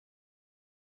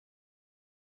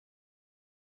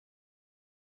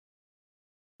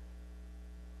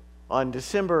On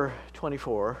December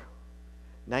 24,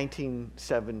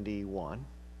 1971,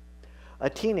 a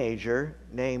teenager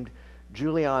named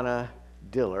Juliana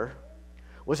Diller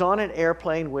was on an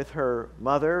airplane with her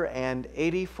mother and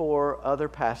 84 other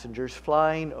passengers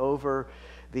flying over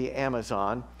the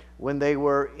Amazon when they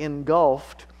were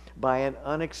engulfed by an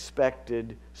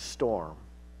unexpected storm.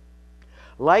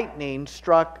 Lightning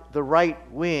struck the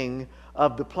right wing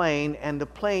of the plane, and the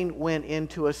plane went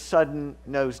into a sudden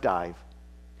nosedive.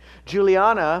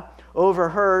 Juliana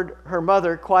overheard her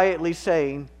mother quietly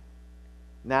saying,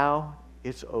 "Now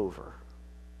it's over."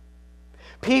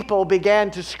 People began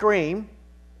to scream,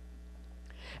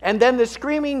 and then the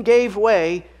screaming gave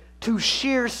way to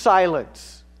sheer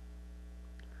silence.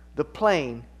 The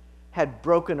plane had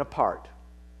broken apart,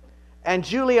 and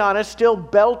Juliana, still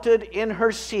belted in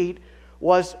her seat,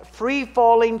 was free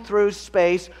falling through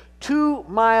space 2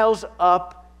 miles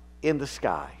up in the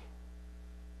sky.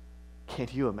 Can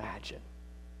you imagine?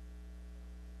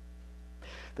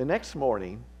 The next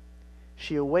morning,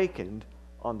 she awakened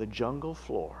on the jungle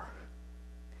floor.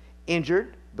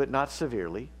 Injured, but not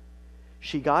severely,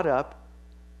 she got up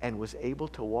and was able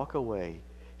to walk away.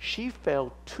 She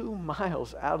fell 2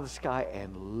 miles out of the sky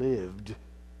and lived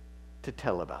to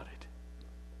tell about it.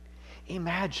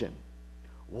 Imagine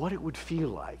what it would feel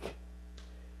like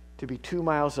to be 2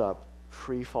 miles up,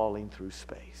 free falling through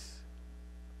space.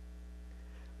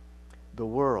 The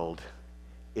world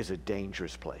is a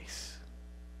dangerous place.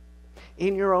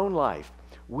 In your own life,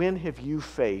 when have you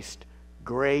faced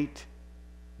great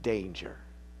danger?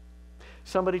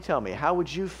 Somebody tell me, how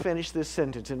would you finish this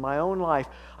sentence? In my own life,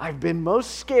 I've been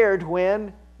most scared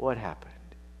when, what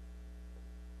happened?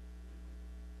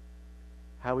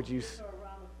 How would you...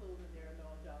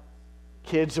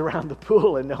 Kids around the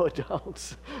pool and no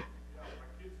adults.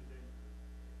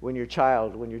 When your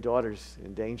child, when your daughter's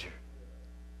in danger.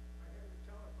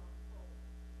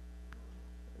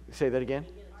 Say that again?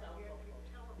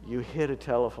 You hit a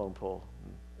telephone pole.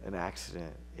 An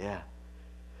accident. Yeah.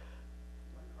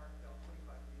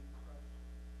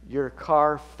 Your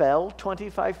car fell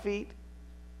 25 feet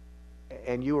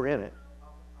and you were in it.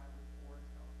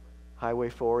 Highway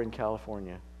 4 in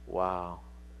California. Wow.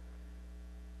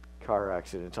 Car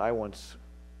accidents. I once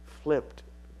flipped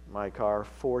my car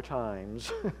 4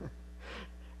 times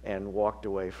and walked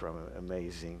away from it.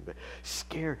 Amazing. But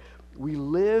scared. We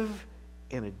live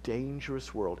in a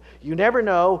dangerous world. You never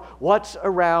know what's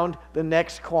around the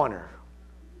next corner.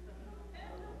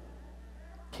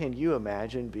 Can you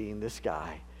imagine being this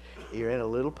guy? You're in a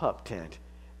little pup tent,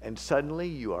 and suddenly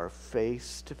you are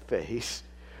face to face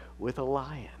with a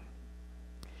lion.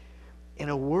 In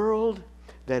a world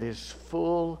that is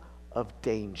full of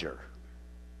danger,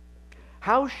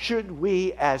 how should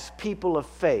we as people of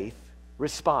faith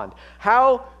respond?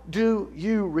 How do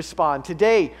you respond?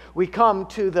 Today we come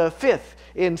to the 5th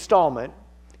installment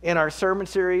in our sermon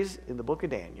series in the book of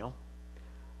Daniel.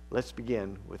 Let's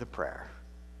begin with a prayer.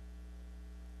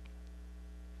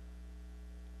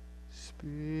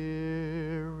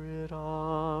 Spirit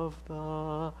of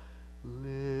the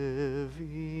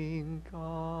living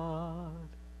God,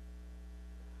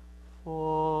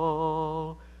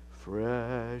 fall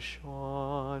fresh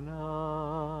on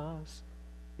us.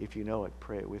 If you know it,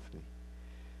 pray it with me.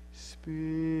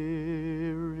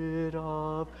 Spirit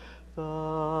of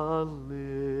the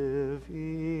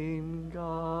living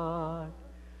God,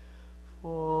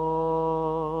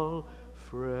 fall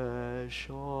fresh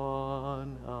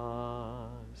on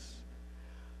us.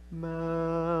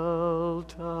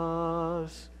 Melt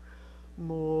us,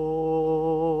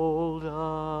 mold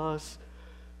us,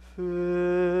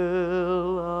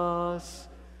 fill us,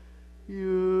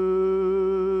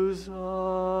 use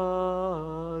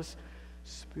us.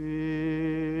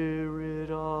 Spirit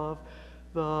of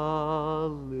the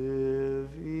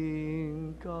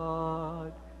living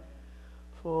God,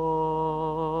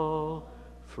 fall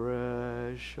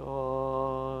fresh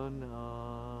on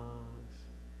us.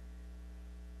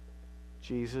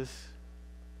 Jesus,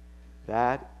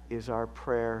 that is our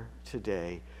prayer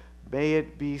today. May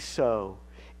it be so.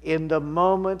 In the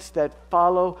moments that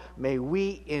follow, may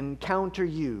we encounter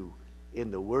you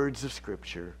in the words of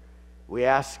Scripture. We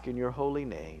ask in your holy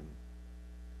name.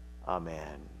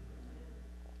 Amen.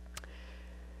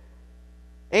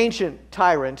 Ancient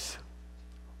tyrants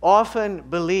often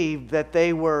believed that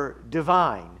they were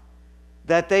divine,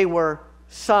 that they were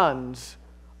sons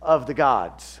of the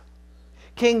gods.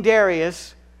 King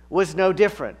Darius was no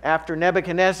different. After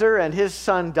Nebuchadnezzar and his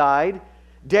son died,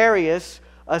 Darius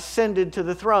ascended to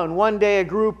the throne. One day, a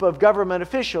group of government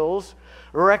officials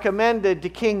recommended to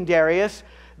King Darius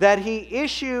that he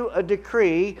issue a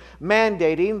decree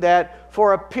mandating that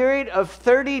for a period of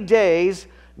 30 days,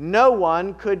 no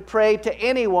one could pray to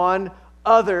anyone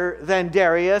other than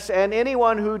Darius, and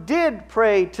anyone who did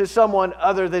pray to someone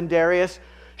other than Darius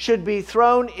should be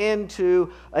thrown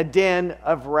into a den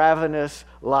of ravenous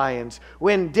lions.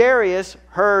 When Darius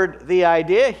heard the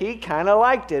idea, he kind of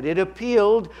liked it. It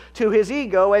appealed to his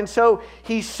ego, and so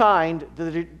he signed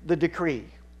the decree.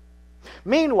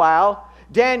 Meanwhile,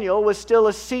 Daniel was still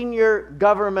a senior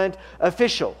government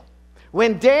official.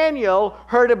 When Daniel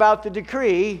heard about the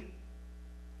decree,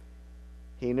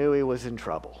 he knew he was in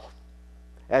trouble.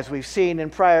 As we've seen in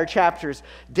prior chapters,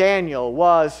 Daniel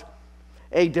was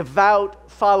a devout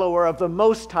follower of the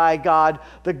Most High God,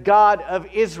 the God of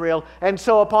Israel. And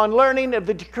so upon learning of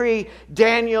the decree,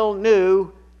 Daniel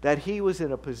knew that he was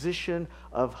in a position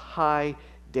of high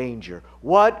danger.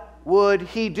 What would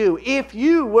he do? If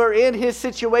you were in his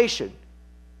situation,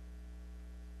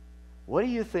 what do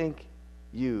you think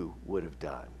you would have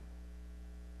done?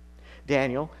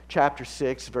 Daniel chapter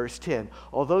 6, verse 10.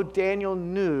 Although Daniel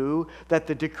knew that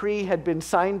the decree had been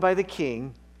signed by the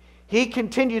king, he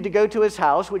continued to go to his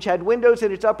house, which had windows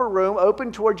in its upper room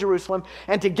open toward Jerusalem,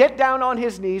 and to get down on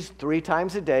his knees 3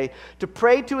 times a day to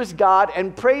pray to his God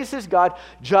and praise his God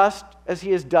just as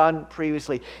he has done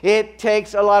previously. It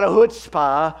takes a lot of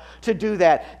chutzpah to do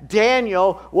that.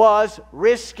 Daniel was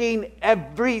risking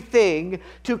everything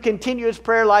to continue his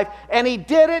prayer life, and he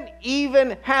didn't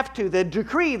even have to. The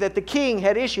decree that the king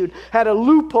had issued had a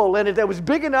loophole in it that was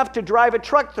big enough to drive a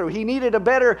truck through. He needed a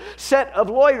better set of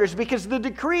lawyers because the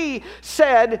decree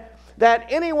said that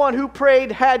anyone who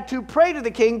prayed had to pray to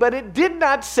the king, but it did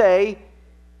not say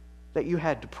that you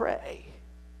had to pray.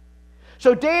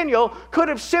 So Daniel could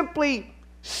have simply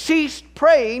ceased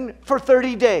praying for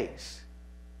 30 days.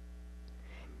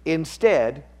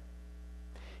 Instead,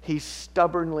 he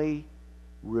stubbornly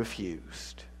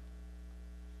refused.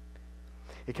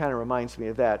 It kind of reminds me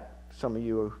of that. Some of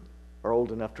you are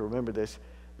old enough to remember this.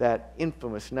 That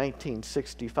infamous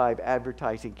 1965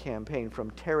 advertising campaign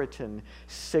from Territon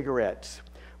Cigarettes,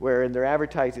 where in their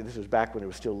advertising, this was back when it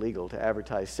was still legal to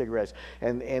advertise cigarettes,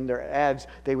 and in their ads,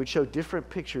 they would show different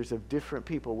pictures of different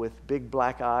people with big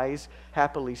black eyes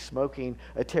happily smoking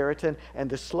a Territon, and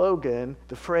the slogan,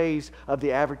 the phrase of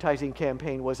the advertising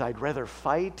campaign was, "I'd rather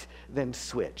fight than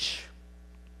switch."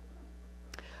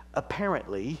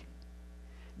 Apparently,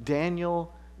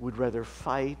 Daniel would rather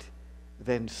fight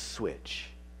than switch.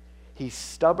 He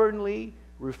stubbornly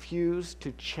refused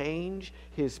to change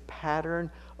his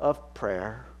pattern of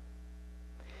prayer.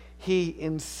 He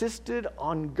insisted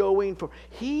on going for,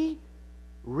 he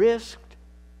risked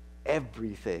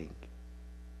everything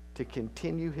to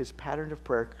continue his pattern of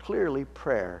prayer. Clearly,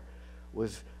 prayer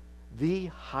was the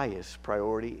highest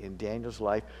priority in Daniel's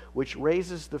life, which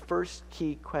raises the first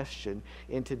key question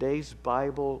in today's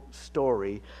Bible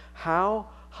story. How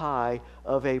high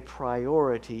of a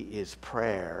priority is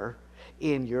prayer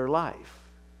in your life?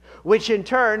 Which in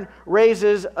turn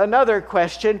raises another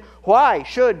question. Why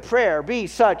should prayer be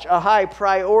such a high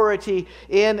priority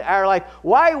in our life?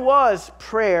 Why was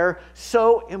prayer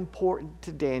so important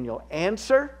to Daniel?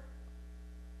 Answer: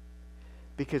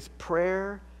 because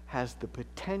prayer has the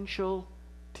potential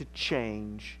to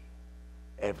change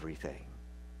everything.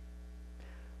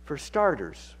 For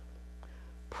starters,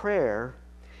 prayer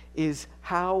is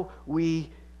how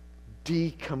we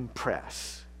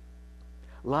decompress.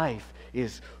 Life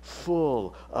is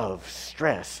full of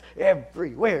stress.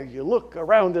 Everywhere you look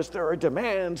around us, there are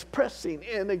demands pressing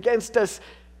in against us.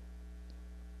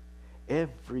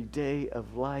 Every day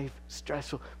of life,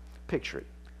 stressful. Picture it.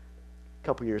 A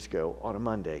couple years ago on a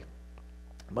Monday.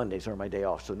 Mondays are my day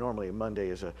off, so normally a Monday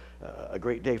is a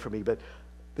great day for me. But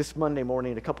this Monday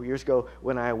morning, a couple years ago,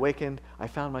 when I awakened, I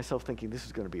found myself thinking this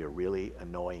is going to be a really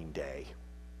annoying day.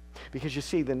 Because you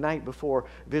see, the night before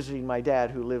visiting my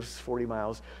dad, who lives 40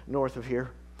 miles north of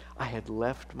here, I had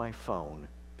left my phone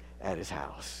at his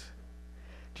house.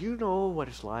 Do you know what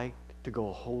it's like to go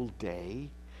a whole day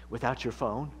without your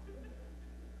phone?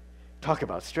 Talk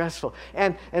about stressful.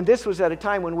 And this was at a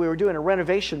time when we were doing a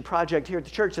renovation project here at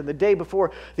the church, and the day before,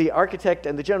 the architect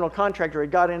and the general contractor had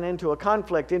gotten into a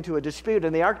conflict, into a dispute,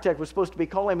 and the architect was supposed to be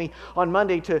calling me on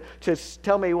Monday to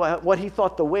tell me what he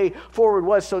thought the way forward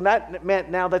was. So that meant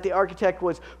now that the architect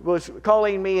was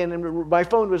calling me, and my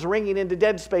phone was ringing into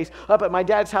dead space up at my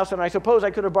dad's house, and I suppose I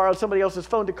could have borrowed somebody else's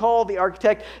phone to call the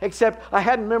architect, except I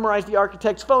hadn't memorized the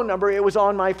architect's phone number. It was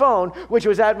on my phone, which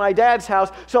was at my dad's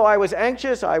house. So I was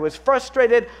anxious, I was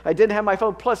frustrated. I didn't have my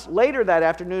phone. Plus, later that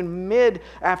afternoon,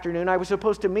 mid-afternoon, I was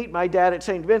supposed to meet my dad at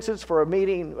St. Vincent's for a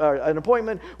meeting, an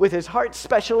appointment with his heart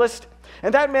specialist.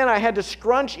 And that meant I had to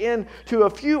scrunch into a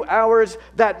few hours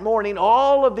that morning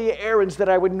all of the errands that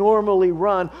I would normally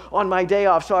run on my day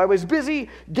off. So I was busy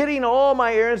getting all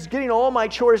my errands, getting all my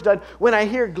chores done when I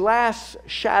hear glass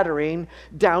shattering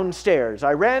downstairs.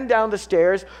 I ran down the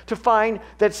stairs to find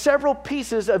that several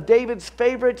pieces of David's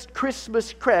favorite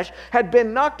Christmas creche had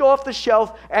been knocked off the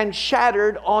shelf and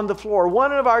shattered on the floor.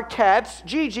 One of our cats,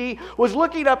 Gigi, was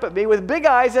looking up at me with big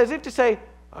eyes as if to say,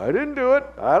 "I didn't do it.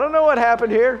 I don't know what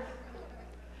happened here,"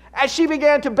 as she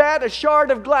began to bat a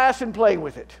shard of glass and play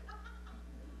with it.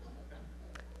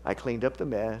 I cleaned up the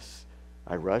mess.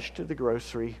 I rushed to the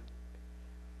grocery.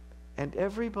 And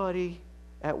everybody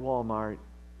at Walmart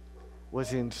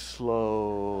was in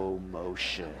slow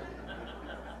motion.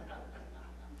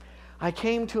 I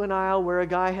came to an aisle where a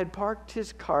guy had parked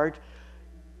his cart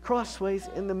crossways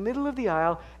in the middle of the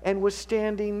aisle and was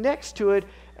standing next to it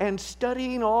and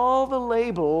studying all the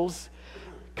labels,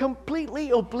 completely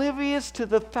oblivious to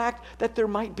the fact that there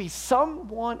might be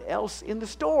someone else in the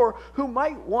store who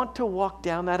might want to walk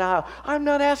down that aisle. I'm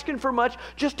not asking for much,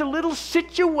 just a little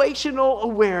situational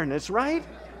awareness, right?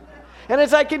 And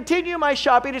as I continue my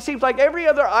shopping, it seems like every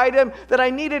other item that I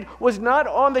needed was not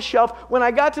on the shelf. When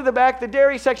I got to the back, the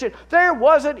dairy section, there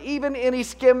wasn't even any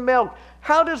skim milk.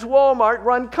 How does Walmart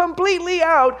run completely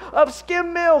out of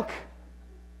skim milk?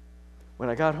 When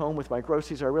I got home with my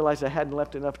groceries, I realized I hadn't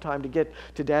left enough time to get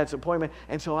to Dad's appointment,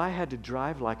 and so I had to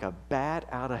drive like a bat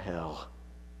out of hell.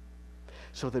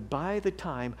 So that by the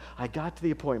time I got to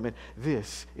the appointment,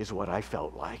 this is what I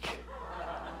felt like.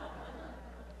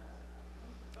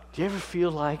 Do you ever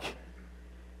feel like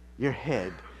your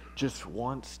head just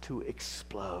wants to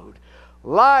explode?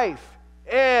 Life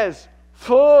is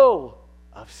full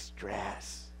of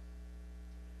stress.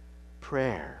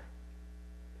 Prayer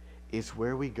is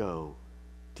where we go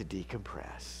to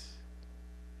decompress.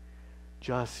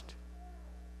 Just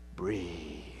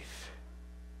breathe.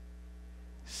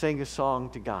 Sing a song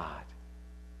to God.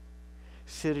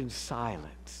 Sit in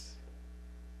silence.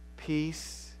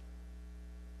 Peace,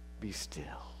 be still.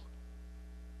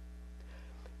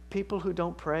 People who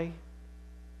don't pray,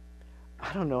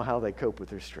 I don't know how they cope with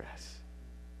their stress.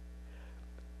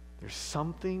 There's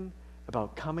something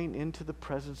about coming into the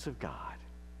presence of God.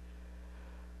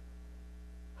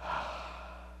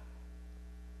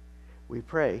 We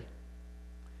pray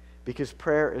because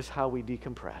prayer is how we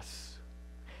decompress.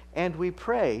 And we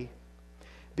pray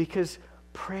because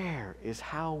prayer is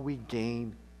how we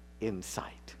gain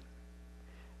insight,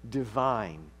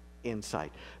 divine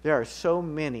insight. There are so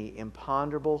many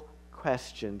imponderable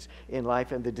questions in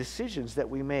life, and the decisions that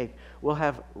we make will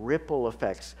have ripple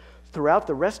effects throughout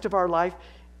the rest of our life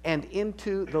and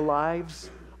into the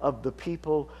lives of the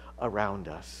people around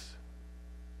us.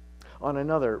 On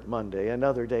another Monday,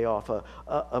 another day off,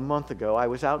 a month ago, I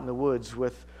was out in the woods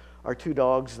with our two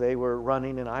dogs. They were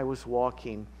running, and I was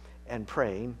walking and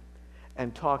praying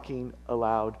and talking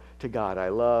aloud to God. I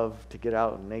love to get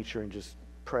out in nature and just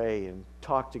pray and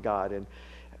talk to God. And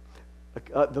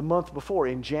the month before,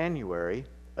 in January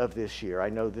of this year, I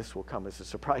know this will come as a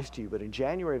surprise to you, but in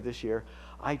January of this year,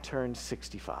 I turned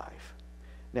 65.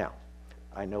 Now,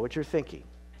 I know what you're thinking.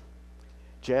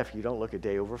 Jeff, you don't look a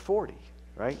day over 40,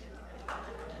 right?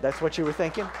 That's what you were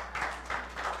thinking?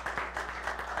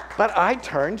 But I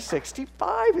turned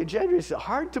 65 in January. It's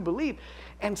hard to believe.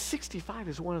 And 65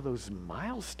 is one of those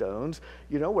milestones,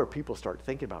 you know, where people start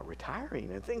thinking about retiring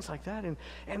and things like that.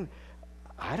 And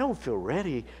I don't feel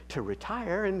ready to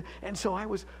retire. And so I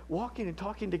was walking and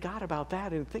talking to God about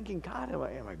that and thinking, God,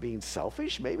 am I being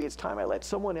selfish? Maybe it's time I let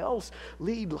someone else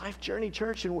lead Life Journey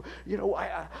Church. And, you know,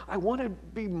 I want to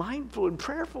be mindful and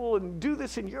prayerful and do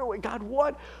this in your way. God,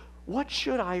 what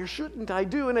should I or shouldn't I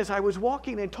do? And as I was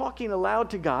walking and talking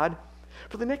aloud to God,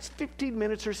 for the next 15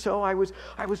 minutes or so, I was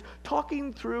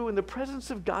talking through in the presence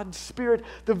of God's Spirit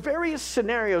the various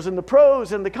scenarios and the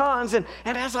pros and the cons. And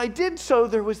as I did so,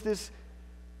 there was this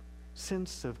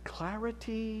sense of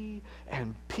clarity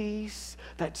and peace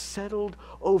that settled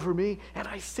over me. And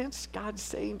I sensed God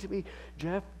saying to me,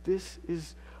 Jeff, this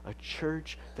is a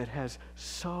church that has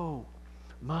so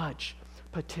much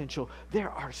potential. There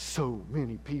are so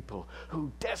many people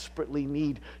who desperately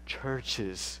need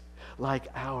churches like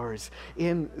ours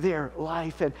in their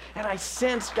life. And I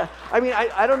sense God. I mean,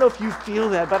 I don't know if you feel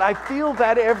that, but I feel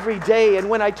that every day. And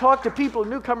when I talk to people,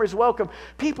 newcomers welcome,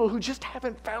 people who just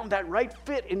haven't found that right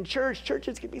fit in church.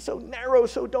 Churches can be so narrow,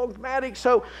 so dogmatic,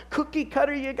 so cookie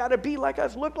cutter. You got to be like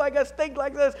us, look like us, think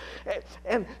like us.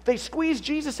 And they squeeze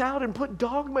Jesus out and put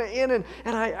dogma in. And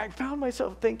I found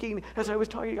myself thinking, as I was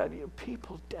talking about,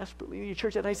 people desperately need a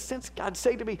church. And I sense God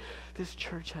say to me, this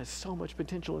church has so much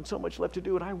potential and so much left to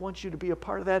do, and I want wants you to be a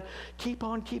part of that. Keep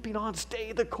on keeping on.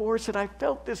 Stay the course. And I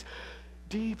felt this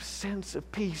deep sense of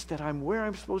peace that I'm where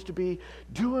I'm supposed to be,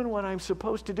 doing what I'm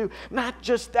supposed to do. Not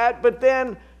just that, but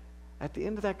then at the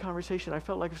end of that conversation, I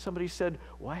felt like if somebody said,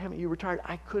 why haven't you retired?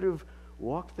 I could have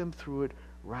walked them through it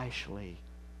rashly,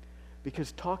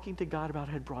 because talking to God about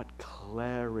it had brought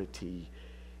clarity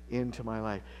into my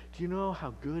life. Do you know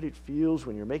how good it feels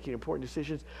when you're making important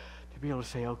decisions to be able to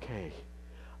say, okay,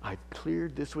 I've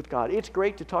cleared this with God? It's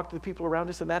great to talk to the people around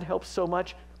us, and that helps so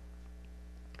much.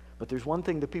 But there's one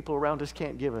thing the people around us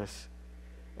can't give us,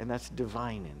 and that's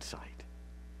divine insight.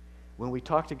 When we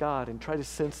talk to God and try to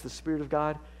sense the Spirit of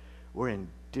God, we're in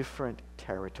different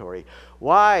territory.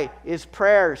 Why is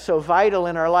prayer so vital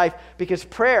in our life? Because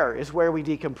prayer is where we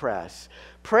decompress.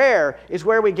 Prayer is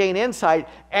where we gain insight,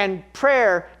 and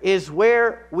prayer is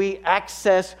where we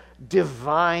access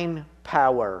divine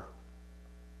power.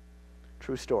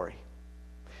 True story.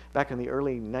 Back in the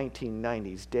early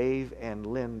 1990s, Dave and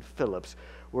Lynn Phillips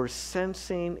were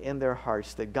sensing in their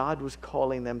hearts that God was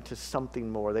calling them to something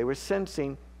more. They were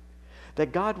sensing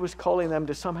that God was calling them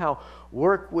to somehow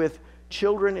work with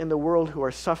children in the world who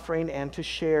are suffering and to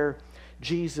share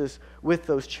Jesus with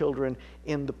those children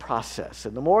in the process.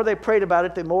 And the more they prayed about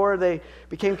it, the more they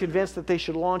became convinced that they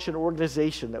should launch an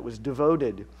organization that was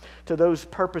devoted to those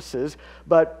purposes.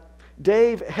 But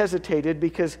Dave hesitated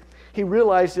because he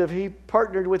realized if he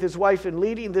partnered with his wife in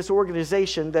leading this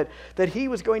organization that he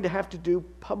was going to have to do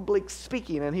public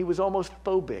speaking, and he was almost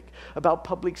phobic about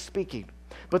public speaking.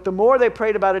 But the more they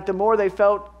prayed about it, the more they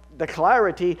felt the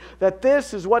clarity that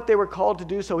this is what they were called to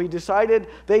do. So they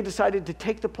decided to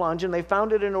take the plunge, and they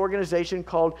founded an organization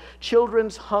called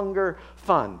Children's Hunger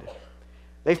Fund.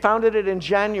 They founded it in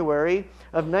January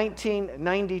of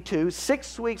 1992.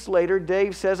 6 weeks later,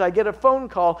 Dave says, I get a phone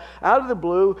call out of the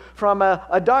blue from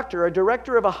a doctor, a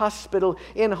director of a hospital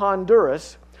in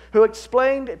Honduras, who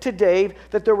explained to Dave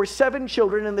that there were 7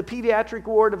 children in the pediatric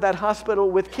ward of that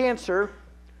hospital with cancer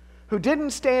who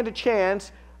didn't stand a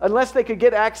chance unless they could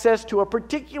get access to a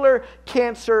particular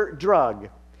cancer drug.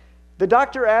 The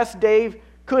doctor asked Dave,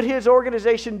 could his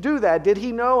organization do that? Did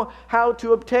he know how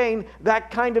to obtain that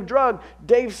kind of drug?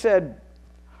 Dave said,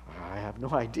 I have no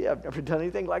idea. I've never done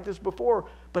anything like this before.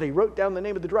 But he wrote down the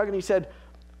name of the drug and he said,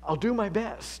 I'll do my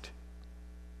best.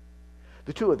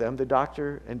 The two of them, the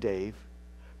doctor and Dave,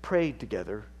 prayed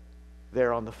together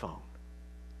there on the phone.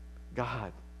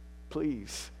 God,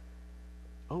 please,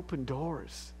 open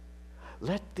doors.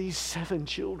 Let these 7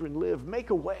 children live. Make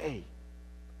a way.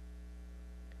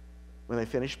 When they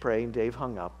finished praying, Dave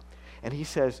hung up, and he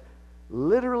says,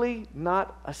 literally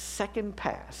not a second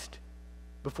passed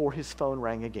before his phone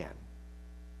rang again.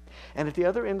 And at the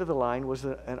other end of the line was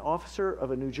an officer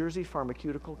of a New Jersey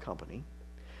pharmaceutical company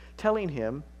telling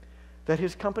him that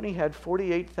his company had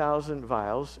 48,000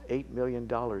 vials, $8 million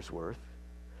worth,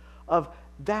 of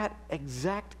that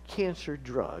exact cancer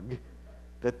drug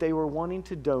that they were wanting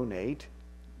to donate.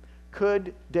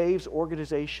 Could Dave's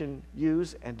organization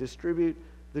use and distribute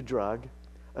the drug?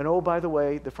 And oh, by the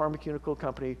way, the pharmaceutical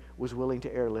company was willing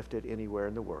to airlift it anywhere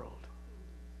in the world.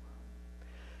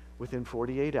 Within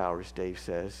 48 hours, Dave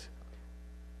says,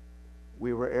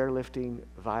 we were airlifting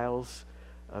vials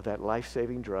of that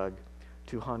life-saving drug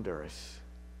to Honduras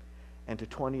and to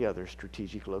 20 other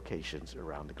strategic locations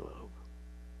around the globe.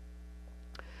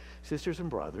 Sisters and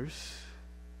brothers,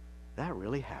 that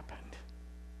really happened.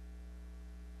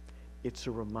 It's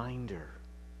a reminder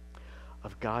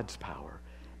of God's power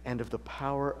and of the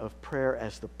power of prayer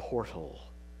as the portal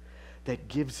that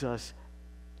gives us,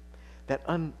 that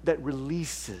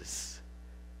releases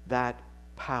that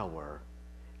power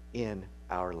in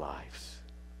our lives.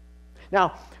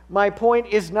 Now, my point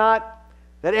is not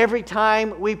that every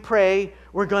time we pray,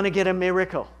 we're going to get a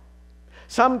miracle.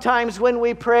 Sometimes when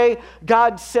we pray,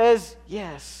 God says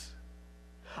yes.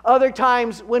 Other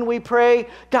times when we pray,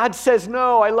 God says,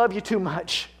 no, I love you too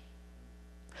much.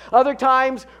 Other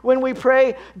times when we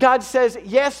pray, God says,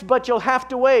 yes, but you'll have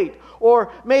to wait.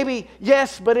 Or maybe,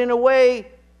 yes, but in a way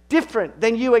different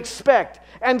than you expect.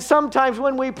 And sometimes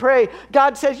when we pray,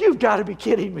 God says, you've got to be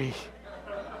kidding me.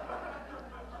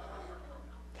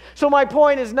 So my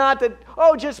point is not that,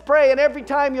 oh, just pray and every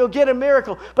time you'll get a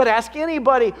miracle. But ask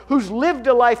anybody who's lived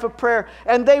a life of prayer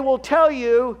and they will tell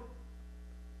you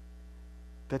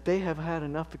that they have had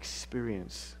enough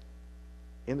experience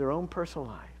in their own personal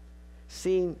life,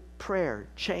 seeing prayer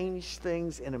change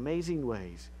things in amazing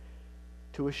ways,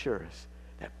 to assure us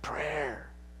that prayer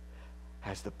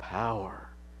has the power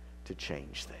to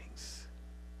change things.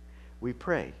 We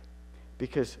pray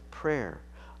because prayer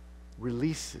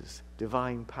releases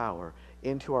divine power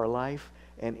into our life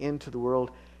and into the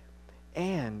world.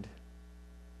 And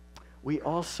we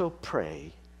also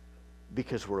pray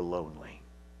because we're lonely.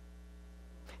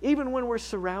 Even when we're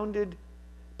surrounded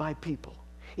by people,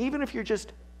 even if you're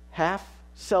just half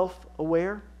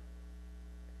self-aware,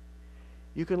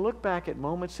 you can look back at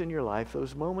moments in your life,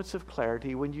 those moments of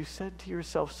clarity, when you said to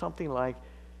yourself something like,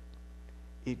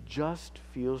 it just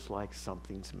feels like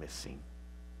something's missing.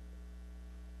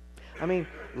 I mean,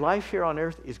 life here on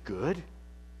earth is good,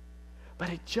 but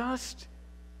it just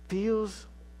feels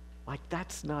like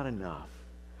that's not enough.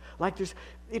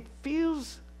 It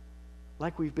feels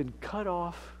like we've been cut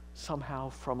off somehow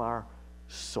from our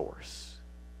source.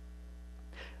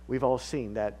 We've all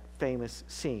seen that famous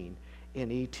scene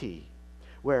in E.T.,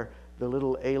 where the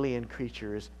little alien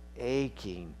creature is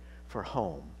aching for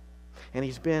home. And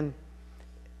he's been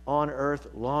on Earth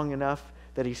long enough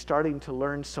that he's starting to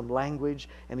learn some language,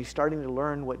 and he's starting to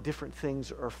learn what different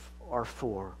things are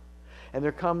for. And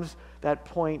there comes that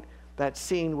point, that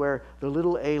scene where the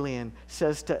little alien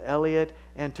says to Elliot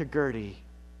and to Gertie,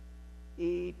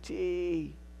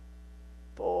 E.T.,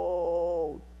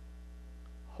 fold,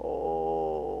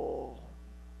 hole.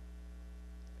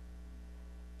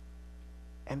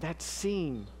 And that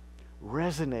scene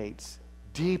resonates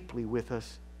deeply with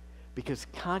us because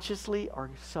consciously or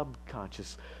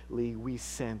subconsciously we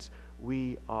sense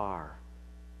we are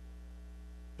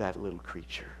that little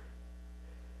creature.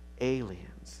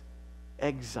 Aliens,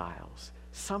 exiles,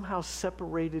 somehow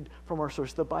separated from our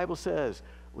source. The Bible says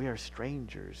we are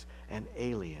strangers and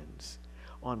aliens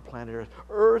on planet Earth.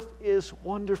 Earth is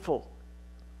wonderful,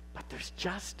 but there's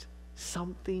just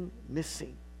something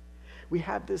missing. We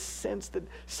have this sense that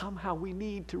somehow we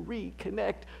need to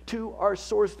reconnect to our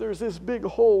source. There's this big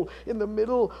hole in the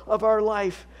middle of our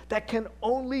life that can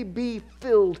only be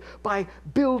filled by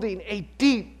building a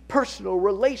deep personal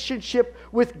relationship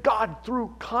with God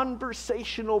through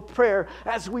conversational prayer.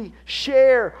 As we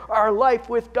share our life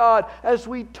with God, as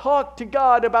we talk to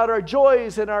God about our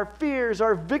joys and our fears,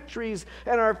 our victories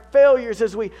and our failures,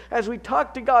 as we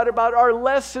talk to God about our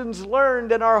lessons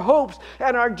learned and our hopes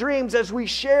and our dreams, as we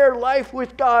share life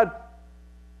with God,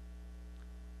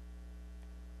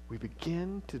 we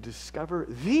begin to discover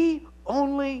the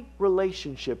only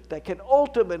relationship that can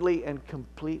ultimately and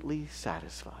completely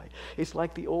satisfy. It's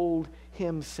like the old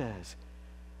hymn says,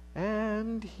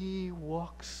 and he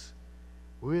walks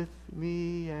with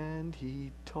me, and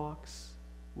he talks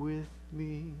with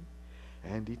me,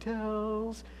 and he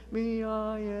tells me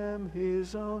I am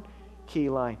his own. Key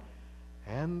line.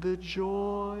 And the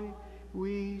joy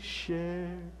we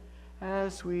share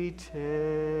as we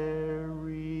tarry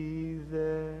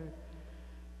there,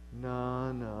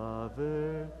 none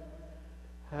other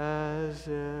has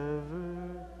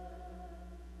ever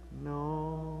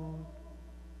known.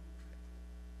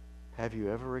 Have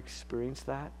you ever experienced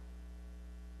that?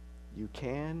 You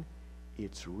can.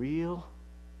 It's real.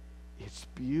 It's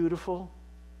beautiful.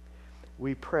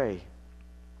 We pray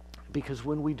because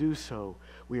when we do so,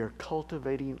 we are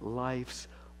cultivating life's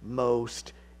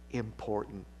most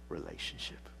important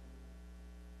relationship.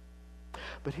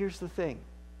 But here's the thing.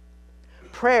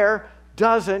 Prayer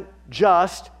doesn't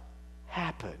just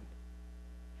happen.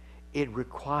 It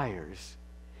requires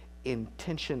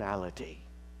intentionality.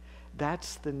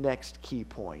 That's the next key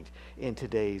point in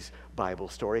today's Bible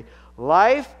story.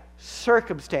 Life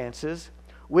circumstances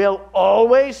will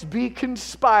always be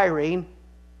conspiring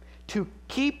to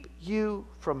keep you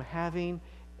from having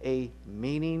a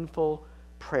meaningful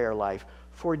prayer life.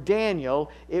 For Daniel,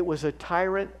 it was a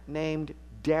tyrant named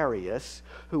Darius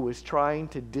who was trying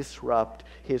to disrupt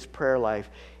his prayer life.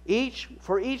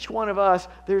 For each one of us,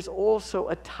 there's also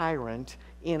a tyrant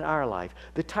in our life.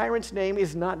 The tyrant's name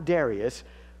is not Darius.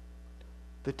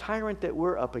 The tyrant that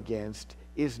we're up against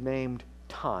is named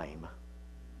time.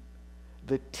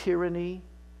 The tyranny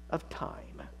of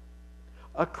time.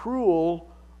 A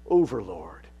cruel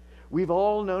overlord. We've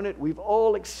all known it. We've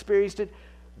all experienced it.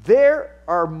 There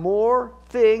are more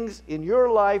things in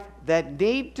your life that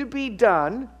need to be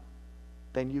done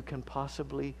than you can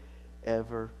possibly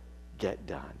ever get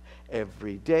done.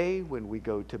 Every day when we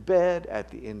go to bed, at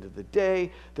the end of the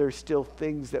day, there's still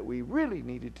things that we really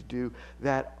needed to do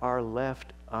that are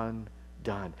left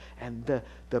undone. And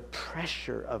the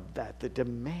pressure of that, the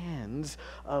demands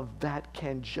of that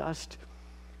can just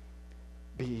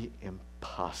be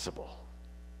impossible.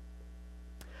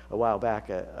 A while back,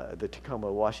 the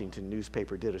Tacoma, Washington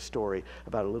newspaper did a story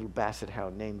about a little basset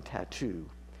hound named Tattoo.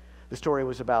 The story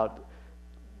was about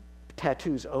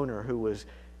Tattoo's owner who was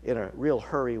in a real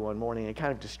hurry one morning and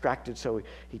kind of distracted, so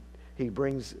he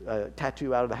brings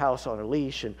Tattoo out of the house on a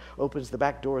leash and opens the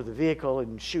back door of the vehicle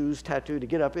and shoos Tattoo to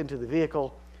get up into the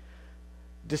vehicle.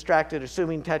 Distracted,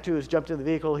 assuming Tattoo has jumped in the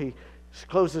vehicle, he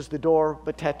closes the door,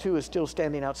 but Tattoo is still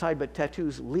standing outside, but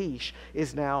Tattoo's leash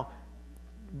is now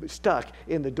stuck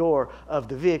in the door of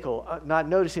the vehicle. Not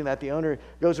noticing that, the owner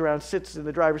goes around, sits in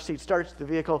the driver's seat, starts the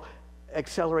vehicle,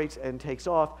 accelerates, and takes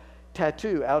off.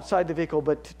 Tattoo outside the vehicle,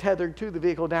 but tethered to the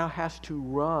vehicle, now has to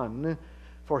run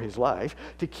for his life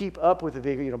to keep up with the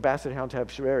vehicle. You know, Basset Hounds have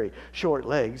very short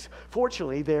legs.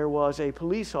 Fortunately, there was a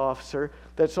police officer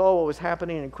that saw what was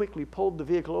happening and quickly pulled the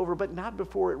vehicle over, but not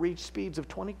before it reached speeds of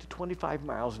 20 to 25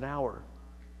 miles an hour.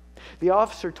 The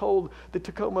officer told the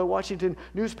Tacoma, Washington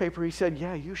newspaper, he said,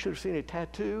 "Yeah, you should have seen it.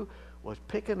 Tattoo was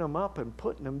picking them up and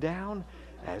putting them down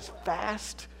as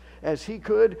fast as he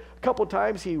could. A couple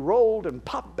times he rolled and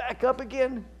popped back up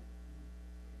again."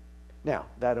 Now,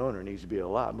 that owner needs to be a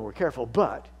lot more careful,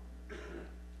 but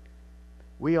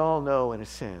we all know, in a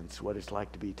sense, what it's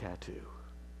like to be Tattoo.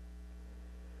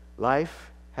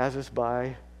 Life has us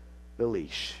by the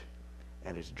leash,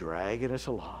 and it's dragging us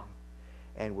along,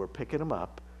 and we're picking them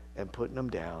up and putting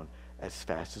them down as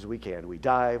fast as we can. We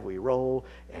dive, we roll,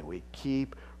 and we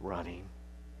keep running.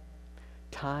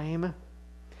 Time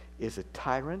is a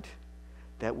tyrant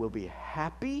that will be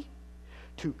happy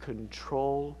to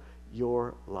control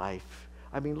your life.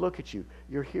 I mean, look at you.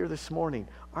 You're here this morning.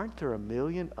 Aren't there a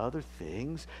million other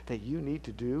things that you need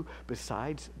to do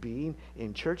besides being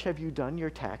in church? Have you done your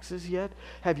taxes yet?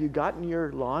 Have you gotten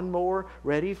your lawnmower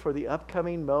ready for the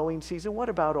upcoming mowing season? What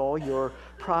about all your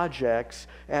projects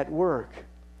at work?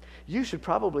 You should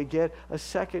probably get a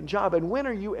second job. And when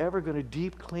are you ever going to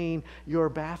deep clean your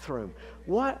bathroom?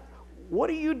 What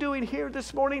are you doing here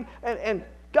this morning? And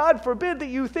God forbid that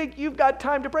you think you've got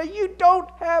time to pray. You don't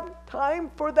have time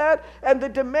for that. And the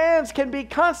demands can be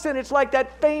constant. It's like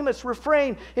that famous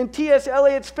refrain in T.S.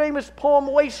 Eliot's famous poem,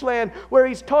 Wasteland, where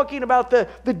he's talking about the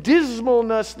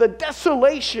dismalness, the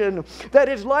desolation that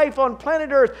is life on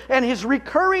planet Earth. And his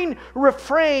recurring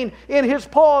refrain in his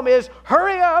poem is,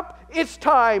 "Hurry up, it's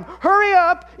time. Hurry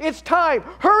up, it's time.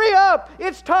 Hurry up,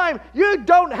 it's time." You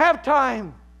don't have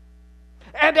time.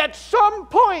 And at some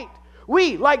point,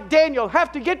 we, like Daniel,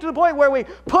 have to get to the point where we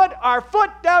put our foot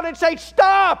down and say,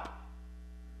 "Stop!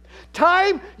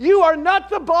 Time, you are not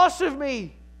the boss of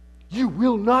me. You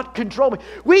will not control me."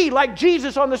 We, like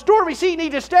Jesus on the stormy sea,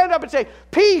 need to stand up and say,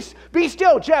 "Peace, be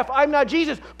still." Jeff, I'm not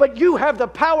Jesus, but you have the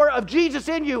power of Jesus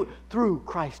in you. Through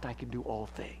Christ, I can do all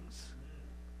things.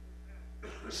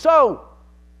 So,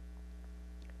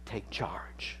 take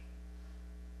charge.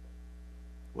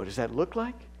 What does that look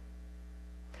like?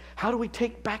 How do we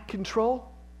take back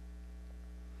control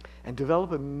and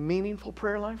develop a meaningful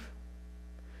prayer life?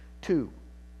 2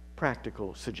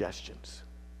 practical suggestions.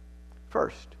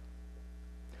 First,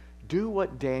 do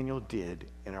what Daniel did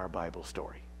in our Bible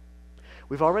story.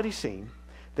 We've already seen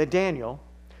that Daniel,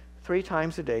 3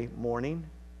 times a day, morning,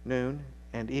 noon,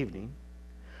 and evening,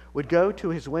 would go to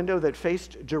his window that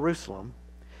faced Jerusalem,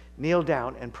 kneel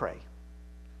down, and pray.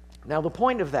 Now, the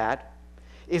point of that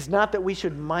is not that we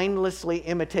should mindlessly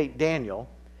imitate Daniel,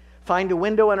 find a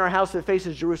window in our house that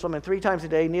faces Jerusalem, and 3 times a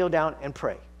day kneel down and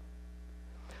pray.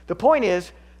 The point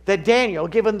is that Daniel,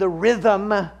 given the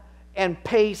rhythm and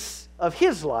pace of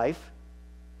his life,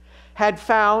 had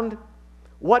found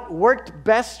what worked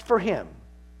best for him.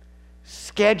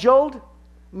 Scheduled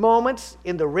moments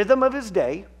in the rhythm of his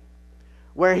day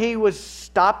where he was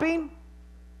stopping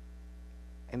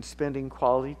and spending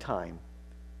quality time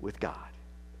with God.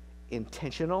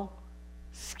 Intentional,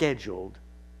 scheduled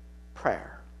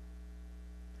prayer.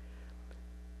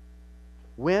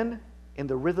 When, in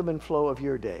the rhythm and flow of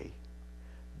your day,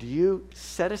 do you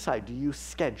set aside, do you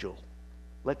schedule,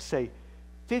 let's say,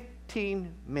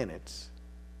 15 minutes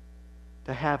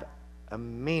to have a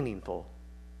meaningful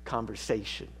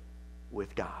conversation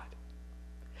with God?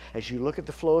 As you look at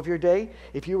the flow of your day,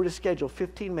 if you were to schedule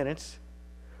 15 minutes,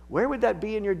 where would that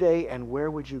be in your day, and where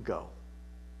would you go?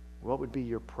 What would be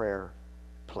your prayer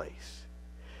place?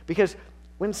 Because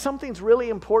when something's really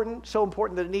important, so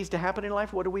important that it needs to happen in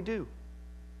life, what do?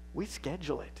 We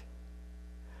schedule it.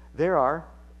 There are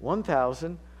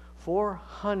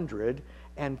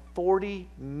 1,440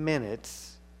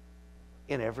 minutes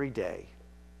in every day.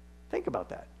 Think about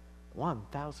that.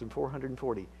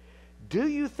 1,440. Do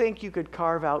you think you could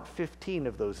carve out 15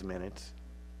 of those minutes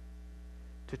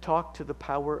to talk to the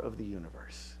power of the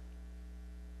universe?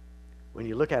 When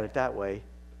you look at it that way,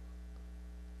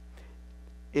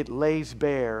 it lays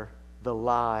bare the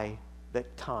lie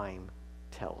that time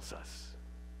tells us.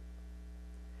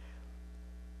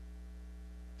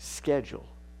 Schedule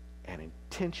an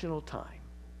intentional time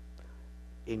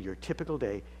in your typical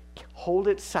day. Hold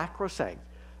it sacrosanct,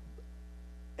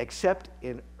 except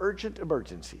in urgent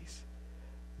emergencies.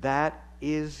 That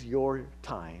is your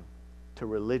time to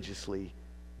religiously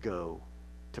go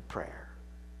to prayer.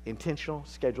 Intentional,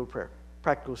 scheduled prayer.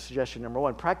 Practical suggestion number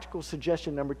 1. Practical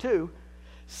suggestion number 2,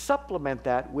 supplement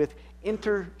that with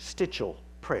interstitial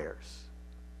prayers.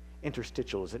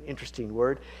 Interstitial is an interesting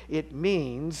word. It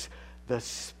means the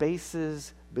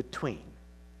spaces between.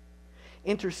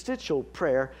 Interstitial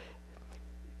prayer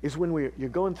is when you're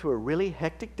going through a really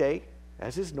hectic day,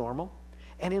 as is normal,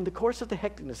 and in the course of the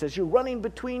hecticness, as you're running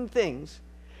between things,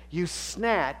 you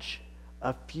snatch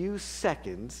a few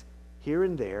seconds here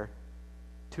and there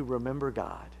to remember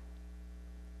God,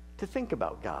 to think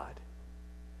about God,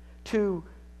 to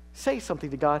say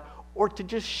something to God, or to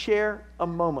just share a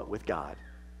moment with God.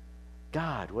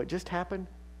 God, what just happened?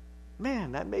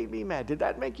 Man, that made me mad. Did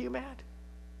that make you mad?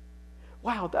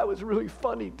 Wow, that was really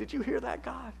funny. Did you hear that,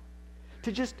 God?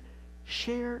 To just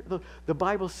share. The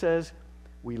Bible says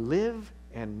we live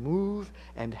and move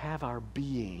and have our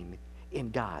being in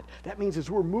God. That means as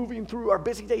we're moving through our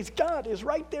busy days, God is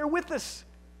right there with us.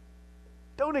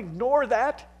 Don't ignore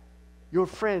that. Your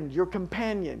friend, your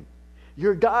companion,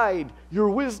 your guide, your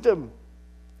wisdom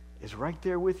is right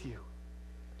there with you.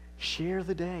 Share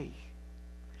the day.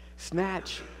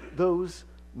 Snatch those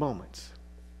moments.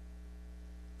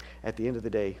 At the end of the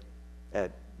day,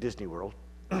 at Disney World,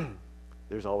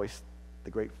 there's always the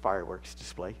great fireworks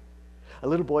display. A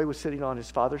little boy was sitting on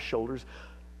his father's shoulders,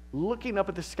 looking up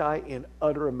at the sky in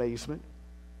utter amazement.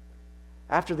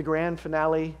 After the grand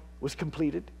finale was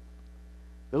completed,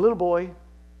 the little boy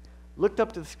looked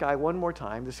up to the sky one more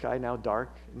time, the sky now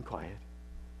dark and quiet,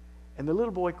 and the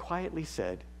little boy quietly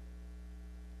said,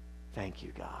 "Thank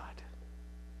you, God."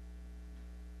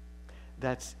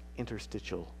 That's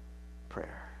interstitial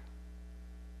prayer.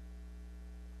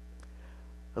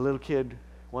 A little kid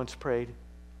once prayed,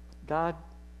 "God,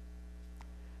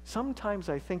 sometimes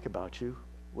I think about you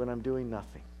when I'm doing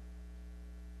nothing."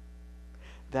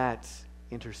 That's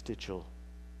interstitial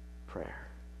prayer.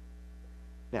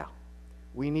 Now,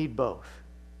 we need both.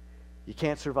 You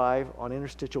can't survive on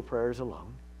interstitial prayers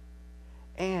alone.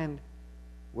 And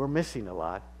we're missing a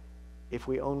lot if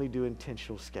we only do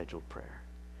intentional scheduled prayer.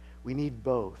 We need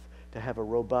both to have a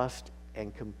robust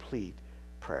and complete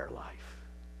prayer life.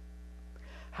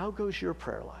 How goes your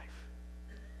prayer life?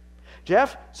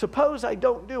 Jeff, suppose I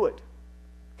don't do it,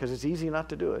 because it's easy not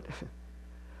to do it.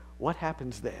 What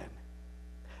happens then?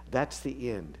 That's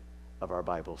the end of our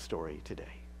Bible story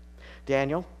today.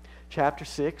 Daniel chapter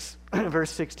 6,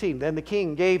 verse 16. Then the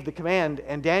king gave the command,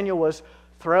 and Daniel was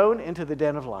thrown into the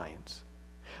den of lions.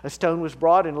 A stone was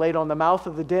brought and laid on the mouth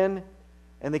of the den,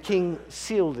 and the king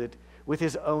sealed it with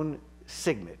his own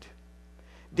signet.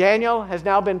 Daniel has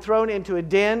now been thrown into a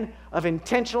den of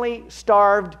intentionally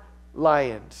starved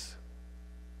lions.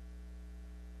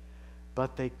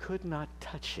 But they could not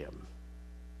touch him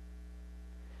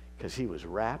because he was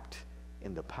wrapped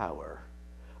in the power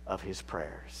of his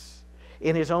prayers.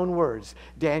 In his own words,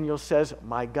 Daniel says,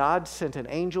 "My God sent an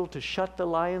angel to shut the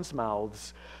lions'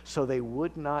 mouths so they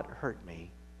would not hurt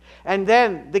me." And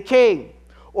then the king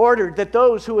ordered that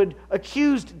those who had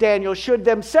accused Daniel should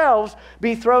themselves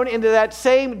be thrown into that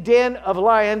same den of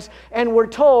lions, and were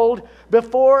told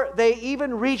before they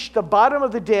even reached the bottom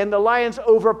of the den, the lions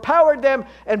overpowered them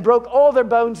and broke all their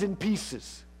bones in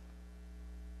pieces.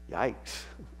 Yikes.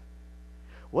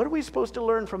 What are we supposed to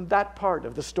learn from that part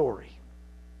of the story?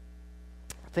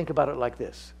 Think about it like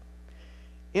this.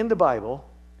 In the Bible,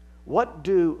 what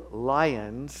do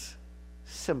lions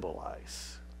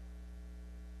symbolize?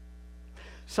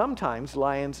 Sometimes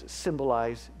lions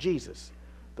symbolize Jesus,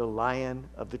 the Lion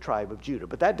of the tribe of Judah.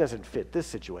 But that doesn't fit this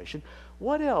situation.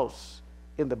 What else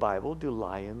in the Bible do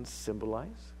lions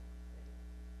symbolize?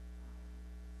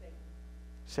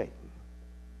 Satan.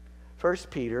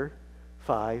 1 Peter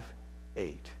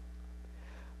 5:8.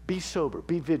 Be sober,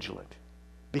 be vigilant,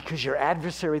 because your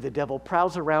adversary, the devil,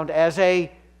 prowls around as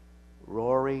a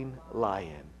roaring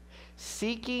lion,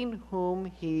 seeking whom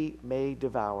he may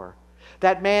devour.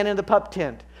 That man in the pup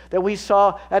tent that we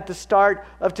saw at the start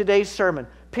of today's sermon,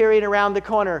 peering around the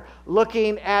corner,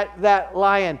 looking at that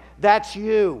lion, that's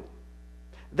you.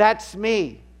 That's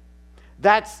me.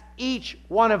 That's each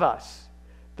one of us.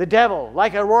 The devil,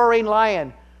 like a roaring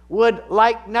lion, would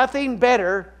like nothing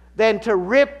better than to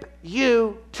rip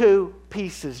you to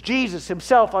pieces. Jesus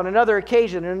himself, on another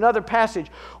occasion, in another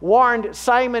passage, warned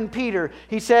Simon Peter.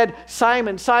 He said,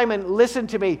 "Simon, Simon, listen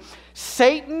to me.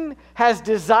 Satan has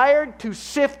desired to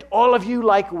sift all of you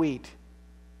like wheat.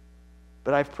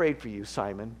 But I've prayed for you,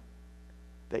 Simon,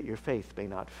 that your faith may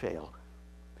not fail."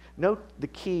 Note the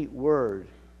key word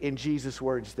in Jesus'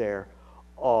 words there,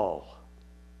 all.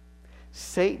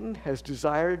 Satan has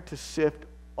desired to sift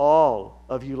all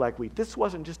of you like wheat. This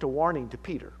wasn't just a warning to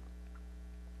Peter.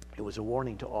 It was a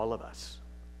warning to all of us.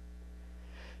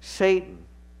 Satan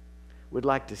would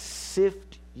like to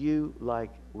sift you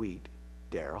like wheat,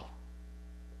 Daryl.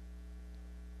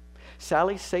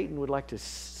 Sally, Satan would like to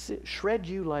shred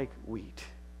you like wheat.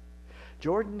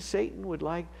 Jordan, Satan would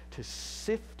like to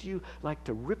sift you, like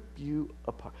to rip you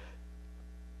apart.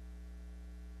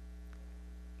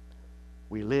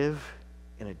 We live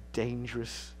in a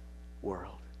dangerous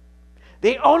world.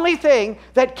 The only thing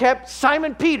that kept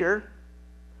Simon Peter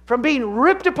from being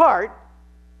ripped apart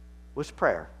was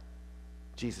prayer.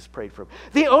 Jesus prayed for him.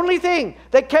 The only thing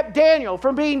that kept Daniel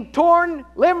from being torn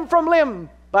limb from limb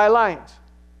by lions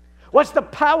was the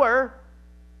power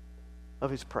of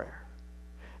his prayer.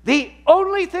 The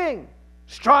only thing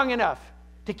strong enough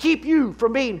to keep you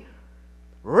from being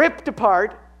ripped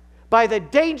apart by the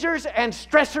dangers and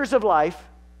stressors of life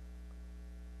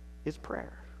is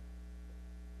prayer.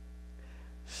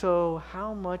 So,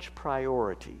 how much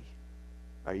priority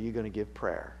are you going to give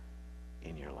prayer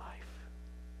in your life?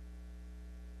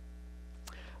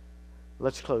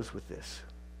 Let's close with this.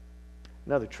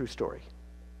 Another true story.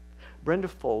 Brenda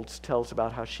Foltz tells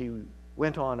about how she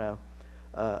went on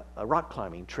a rock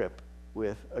climbing trip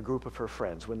with a group of her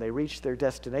friends. When they reached their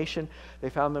destination, they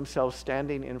found themselves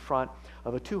standing in front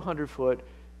of a 200-foot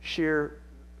sheer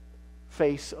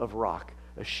face of rock,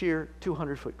 a sheer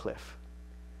 200-foot cliff.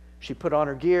 She put on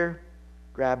her gear,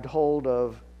 grabbed hold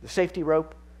of the safety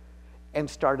rope, and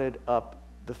started up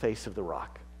the face of the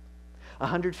rock.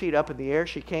 100 feet up in the air,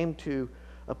 she came to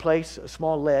a place, a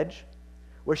small ledge,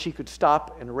 where she could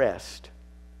stop and rest.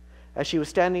 As she was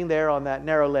standing there on that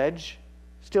narrow ledge,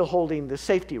 still holding the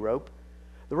safety rope,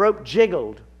 the rope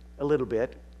jiggled a little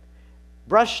bit,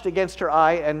 brushed against her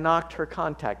eye, and knocked her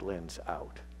contact lens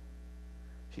out.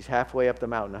 She's halfway up the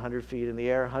mountain, 100 feet in the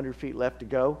air, 100 feet left to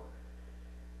go,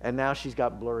 and now she's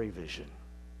got blurry vision.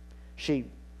 She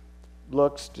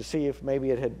looks to see if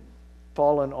maybe it had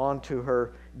fallen onto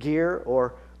her gear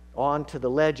or onto the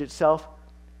ledge itself.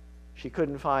 She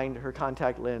couldn't find her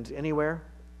contact lens anywhere.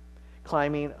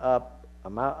 Climbing up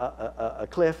a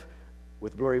cliff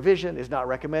with blurry vision is not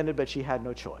recommended, but she had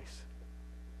no choice.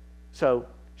 So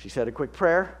she said a quick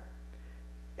prayer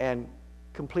and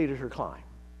completed her climb.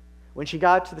 When she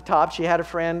got to the top, she had a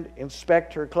friend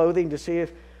inspect her clothing to see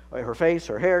if, or her face,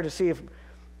 her hair, to see if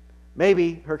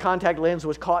maybe her contact lens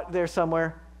was caught there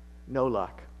somewhere. No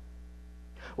luck.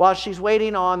 While she's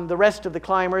waiting on the rest of the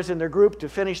climbers in their group to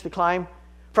finish the climb,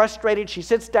 frustrated, she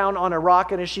sits down on a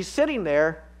rock, and as she's sitting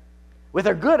there, with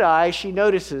her good eye, she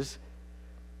notices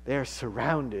they're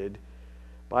surrounded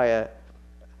by a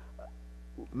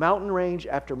mountain range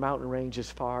after mountain range as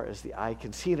far as the eye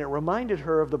can see. And it reminded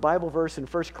her of the Bible verse in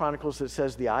 1 Chronicles that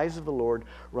says, "The eyes of the Lord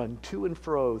run to and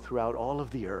fro throughout all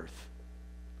of the earth."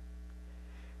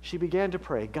 She began to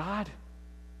pray, God,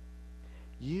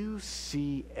 you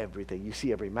see everything. You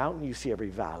see every mountain, you see every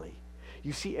valley.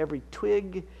 You see every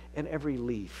twig and every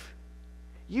leaf.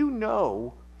 You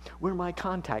know where my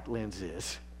contact lens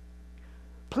is.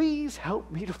 Please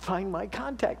help me to find my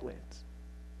contact lens.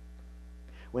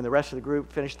 When the rest of the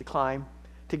group finished the climb,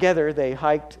 together they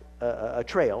hiked a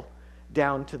trail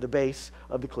down to the base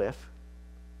of the cliff.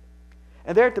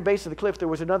 And there at the base of the cliff, there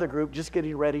was another group just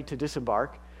getting ready to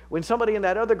disembark, when somebody in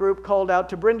that other group called out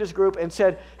to Brenda's group and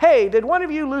said, "Hey, did one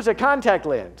of you lose a contact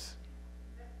lens?"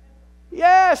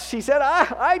 "Yes," she said,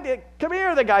 I did. "Come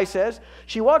here," the guy says.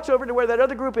 She walks over to where that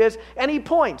other group is, and he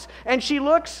points. And she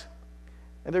looks,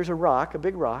 and there's a rock, a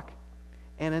big rock,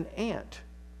 and an ant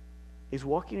is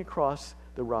walking across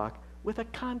the rock with a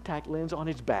contact lens on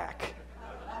its back.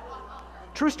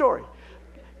 True story.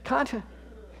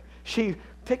 She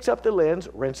picks up the lens,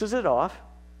 rinses it off,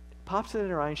 pops it in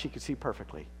her eye, and she could see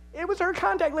perfectly. It was her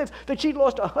contact lens that she'd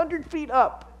lost 100 feet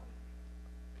up.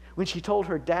 When she told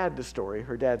her dad the story,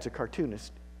 her dad's a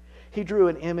cartoonist, he drew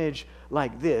an image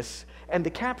like this, and the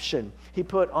caption he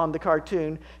put on the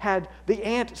cartoon had the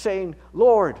ant saying,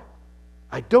 "Lord,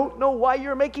 I don't know why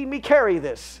you're making me carry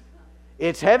this.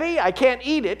 It's heavy, I can't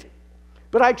eat it,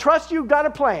 but I trust you've got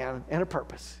a plan and a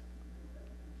purpose."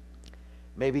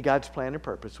 Maybe God's plan and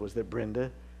purpose was that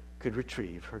Brenda could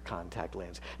retrieve her contact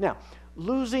lens. Now,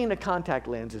 losing a contact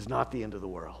lens is not the end of the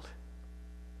world.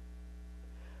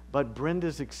 But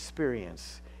Brenda's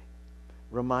experience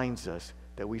reminds us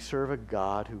that we serve a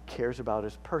God who cares about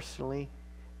us personally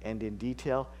and in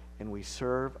detail, and we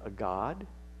serve a God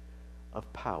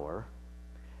of power,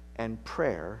 and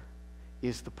prayer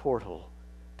is the portal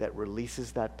that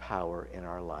releases that power in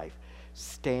our life.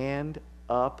 Stand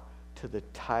up to the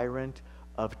tyrant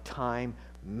of time.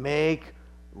 Make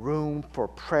room for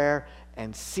prayer,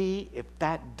 and see if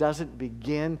that doesn't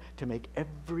begin to make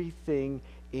everything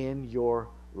in your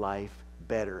life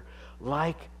better.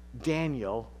 Like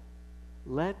Daniel,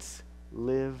 let's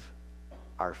live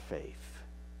our faith.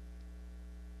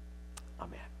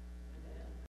 Amen.